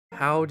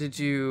how did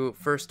you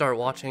first start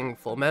watching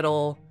Full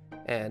Metal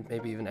and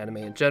maybe even anime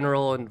in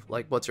general, and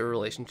like what's your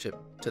relationship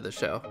to the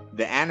show?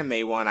 The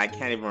anime one, I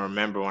can't even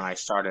remember when I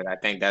started. I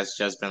think that's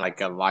just been like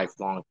a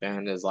lifelong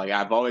thing. Is like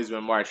I've always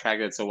been more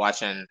attracted to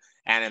watching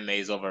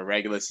animes over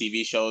regular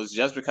TV shows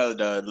just because of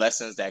the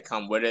lessons that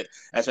come with it,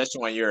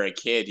 especially when you're a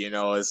kid,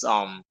 it's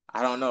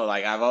I don't know,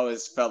 like I've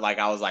always felt like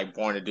I was like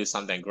born to do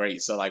something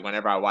great. So like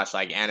whenever I watch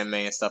like anime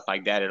and stuff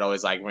like that, it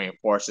always like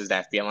reinforces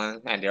that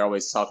feeling. And they're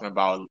always talking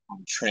about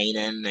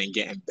training and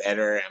getting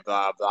better and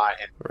blah blah.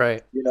 And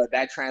Right.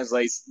 that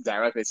translates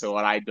directly to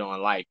what I do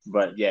in life.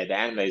 But yeah, the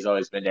anime has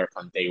always been there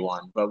from day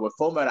one. But with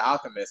Full Metal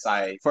Alchemist,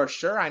 for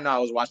sure I know I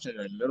was watching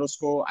it in middle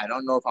school. I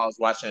don't know if I was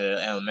watching it in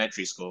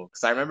elementary school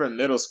because I remember in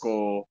middle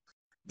school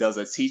there was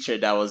a teacher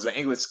that was an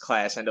English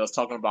class and they was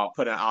talking about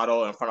putting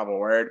auto in front of a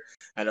word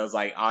and it was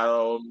like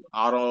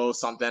auto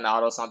something. And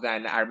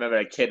I remember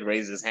a kid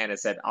raised his hand and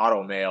said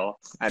auto mail,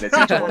 and the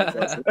teacher was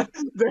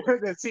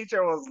the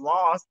teacher was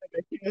lost.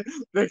 And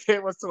the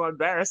kid was too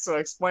embarrassed to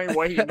explain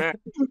what he meant.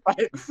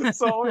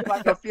 So only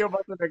like a few of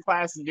us in the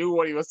class knew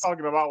what he was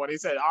talking about when he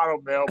said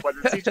auto mail, but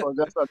the teacher was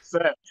just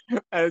upset.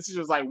 And the teacher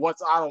was like,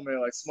 "What's auto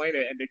mail? Explain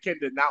it." And the kid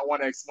did not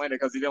want to explain it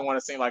because he didn't want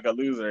to seem like a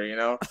loser, you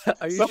know.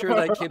 Are you So sure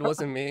that kid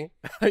wasn't me?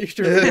 Are you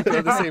sure we didn't go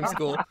to the same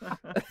school?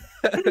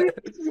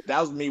 that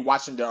was me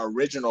watching the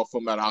original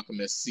Fullmetal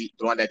Alchemist, the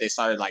one that they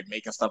started like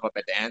making stuff up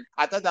at the end.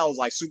 I thought that was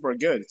like super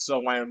good. So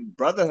when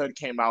Brotherhood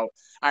came out,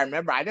 I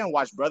remember I didn't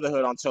watch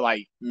Brotherhood until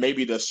like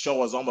maybe the show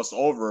was almost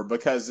over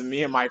because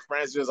me and my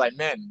friends was like,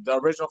 man, the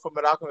original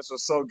Fullmetal Alchemist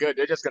was so good,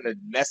 they're just gonna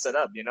mess it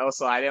up, you know.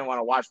 So I didn't want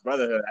to watch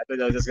Brotherhood. I thought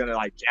they were just gonna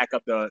like jack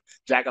up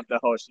the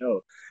whole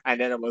show. And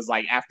then it was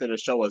like after the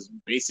show was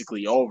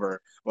basically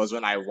over was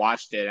when I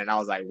watched it and I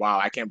was like, wow,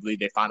 I can't believe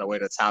they found a way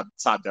to top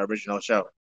the original show.